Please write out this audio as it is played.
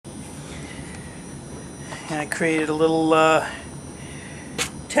And I created a little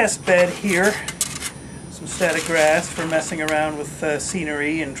test bed here, some static grass for messing around with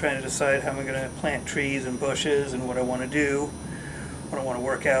scenery and trying to decide how I'm going to plant trees and bushes and what I want to do, what I want to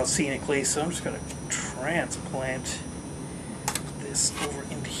work out scenically. So I'm just going to transplant this over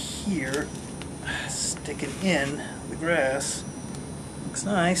into here, stick it in the grass. Looks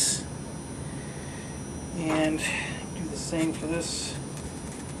nice. And do the same for this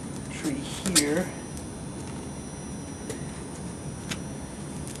tree here.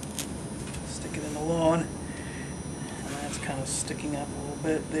 Stick it in the lawn, and that's kind of sticking up a little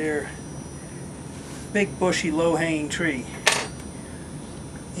bit there. Big bushy low-hanging tree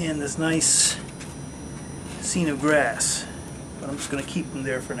and this nice scene of grass, but I'm just going to keep them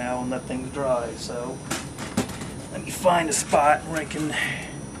there for now and let things dry. So let me find a spot where I can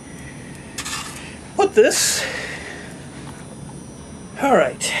put this.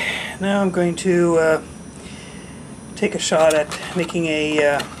 Alright, now I'm going to take a shot at making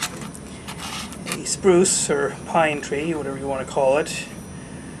a spruce or pine tree, whatever you want to call it.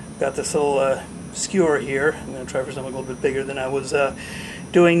 Got this little skewer here. I'm going to try for something a little bit bigger than I was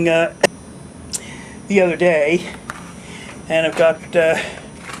doing the other day. And I've got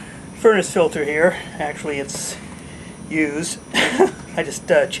furnace filter here. Actually, it's used. I just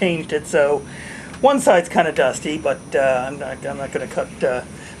changed it, so one side's kind of dusty, but I'm not going to cut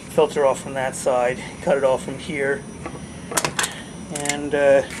filter off from that side. Cut it off from here, and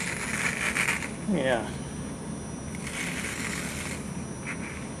yeah.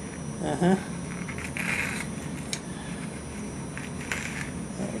 Let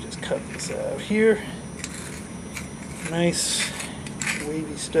me just cut this out here. Nice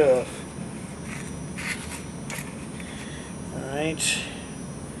wavy stuff. Alright,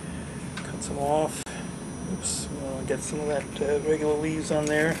 cut some off. Oops, I'll get some of that regular leaves on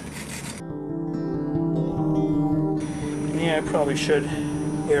there. And yeah, I probably should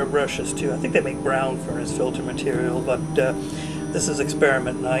airbrush this too. I think they make brown furnace filter material, but this is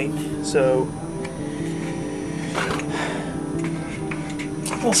experiment night, so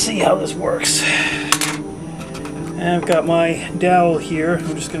we'll see how this works. And I've got my dowel here.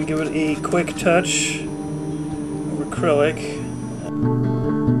 I'm just going to give it a quick touch of acrylic.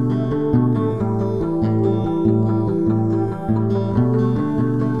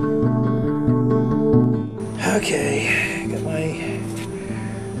 Okay, got my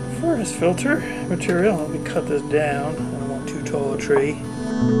furnace filter material. Let me cut this down. I don't want too tall a tree.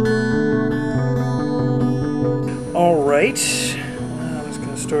 Alright, I'm just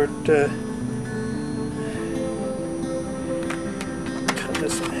going to start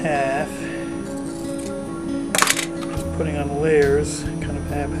this in half, just putting on layers kind of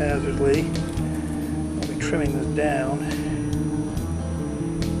haphazardly. I'll be trimming this down.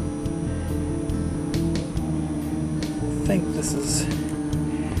 I think this is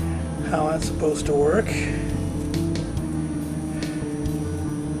how that's supposed to work.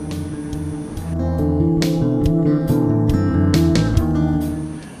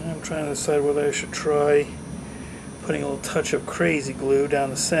 I'm trying to decide whether I should try putting a little touch of crazy glue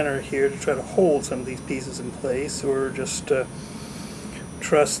down the center here to try to hold some of these pieces in place, or just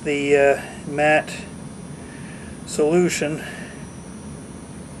trust the matte solution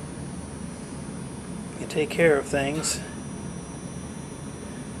and take care of things,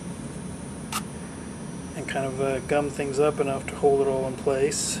 and kind of gum things up enough to hold it all in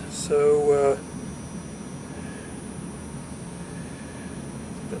place. So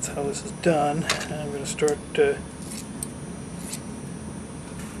that's how this is done. And I'm going to start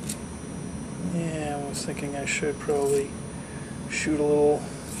yeah, I was thinking I should probably shoot a little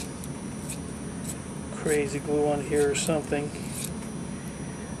crazy glue on here or something.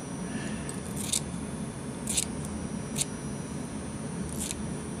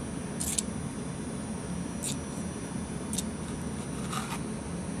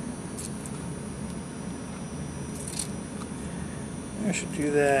 I should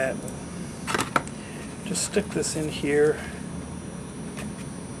do that. Just stick this in here.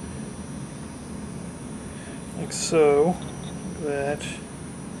 Like so, like that.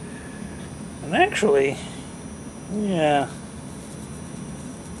 And actually, yeah,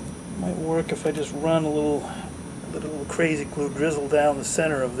 it might work if I just run a little crazy glue drizzle down the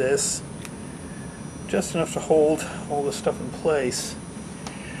center of this, just enough to hold all this stuff in place.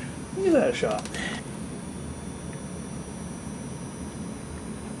 Give that a shot.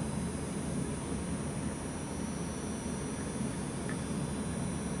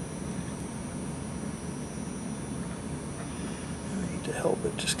 To help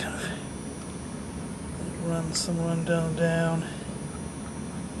it just kind of run down.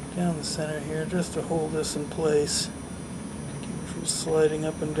 down the center here just to hold this in place. Keep it from sliding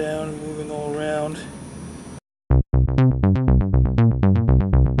up and down and moving all around.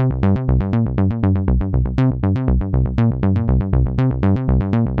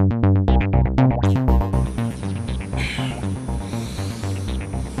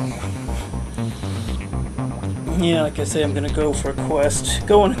 Yeah, like I say, I'm gonna go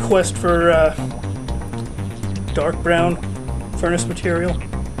on a quest for dark brown furnace material.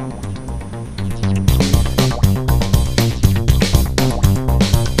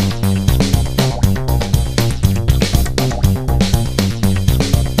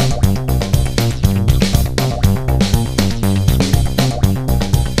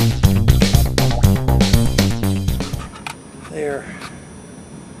 There.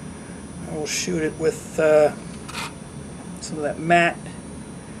 I will shoot it with some of that matte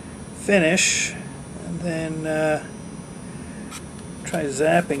finish, and then try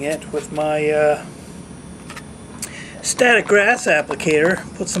zapping it with my static grass applicator.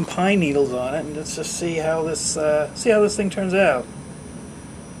 Put some pine needles on it, and let's just see how this thing turns out.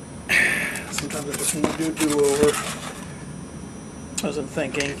 Sometimes I just want to do over. I wasn't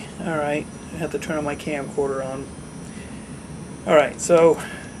thinking. All right, I have to turn on my camcorder on. All right, so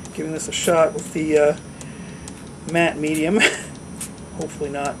giving this a shot with the matte medium. Hopefully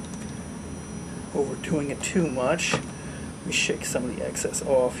not overdoing it too much. Let me shake some of the excess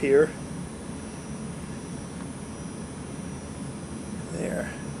off here.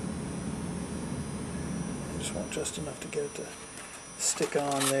 There. I just want just enough to get it to stick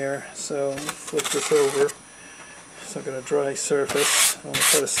on there. So let me flip this over. So I've got a dry surface. I want to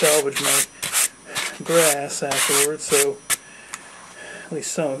try to salvage my grass afterwards, so at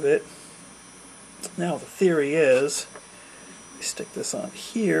least some of it. Now the theory is, we stick this on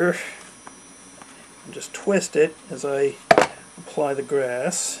here and just twist it as I apply the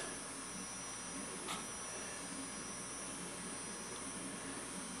grass.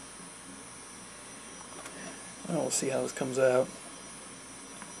 And we'll see how this comes out.